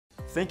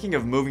Thinking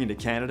of moving to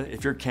Canada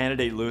if your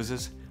candidate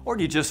loses? Or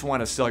do you just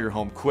want to sell your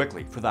home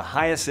quickly for the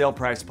highest sale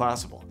price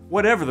possible?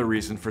 Whatever the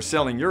reason for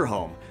selling your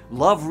home,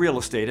 Love Real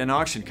Estate and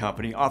Auction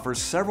Company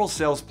offers several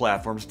sales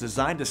platforms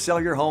designed to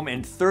sell your home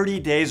in 30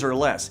 days or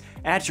less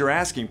at your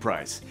asking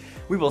price.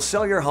 We will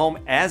sell your home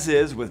as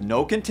is with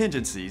no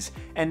contingencies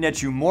and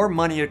net you more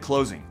money at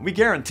closing. We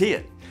guarantee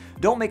it.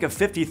 Don't make a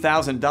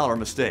 $50,000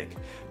 mistake.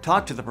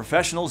 Talk to the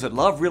professionals at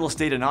Love Real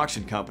Estate and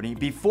Auction Company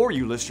before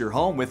you list your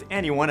home with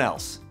anyone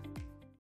else.